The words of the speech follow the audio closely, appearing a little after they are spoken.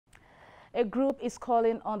A group is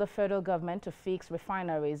calling on the federal government to fix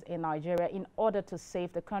refineries in Nigeria in order to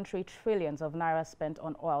save the country trillions of naira spent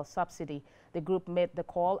on oil subsidy. The group made the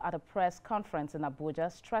call at a press conference in Abuja,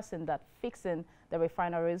 stressing that fixing the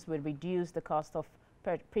refineries would reduce the cost of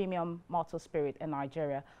premium motor spirit in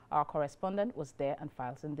Nigeria. Our correspondent was there and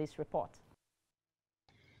files in this report.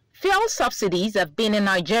 Fuel subsidies have been in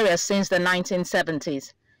Nigeria since the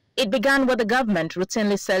 1970s. It began with the government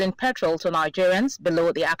routinely selling petrol to Nigerians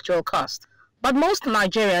below the actual cost. But most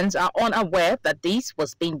Nigerians are unaware that this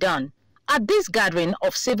was being done. At this gathering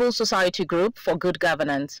of civil society group for good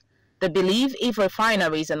governance, they believe if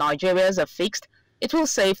refineries in Nigeria are fixed, it will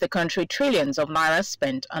save the country trillions of naira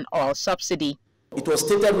spent on oil subsidy. It was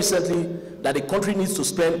stated recently that the country needs to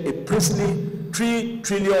spend a princely 3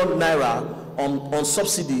 trillion naira on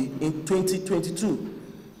subsidy in 2022.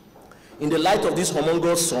 In the light of this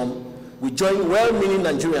humongous sum, we join well-meaning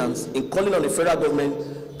Nigerians in calling on the federal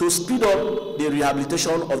government to speed up the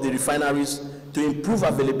rehabilitation of the refineries to improve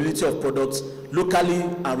availability of products locally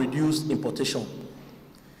and reduce importation.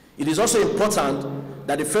 It is also important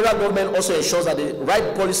that the federal government also ensures that the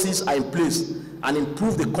right policies are in place and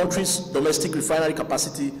improve the country's domestic refinery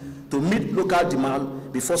capacity to meet local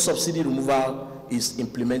demand before subsidy removal is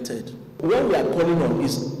implemented. What we are calling on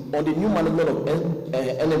is on the new management of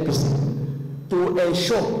NNPC to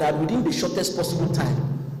ensure that within the shortest possible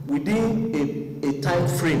time, within a time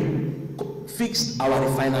frame, fix our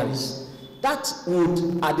refineries. That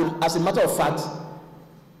would, as a matter of fact,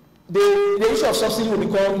 the issue of subsidy will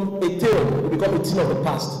become a tale, will become a thing of the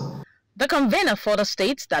past. The convener further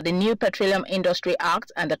states that the new Petroleum Industry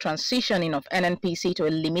Act and the transitioning of NNPC to a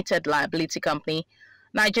limited liability company,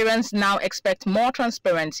 Nigerians now expect more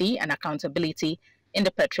transparency and accountability in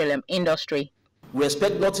the petroleum industry. We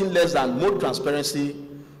expect nothing less than more transparency,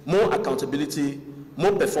 more accountability,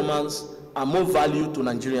 more performance, and more value to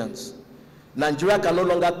Nigerians. Nigeria can no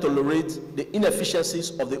longer tolerate the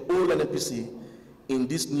inefficiencies of the old NNPC in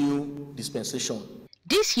this new dispensation.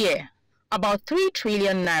 This year, about 3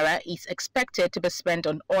 trillion naira is expected to be spent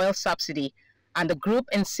on oil subsidy, and the group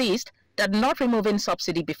insists that not removing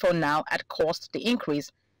subsidy before now had caused the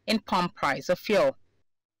increase in pump price of fuel.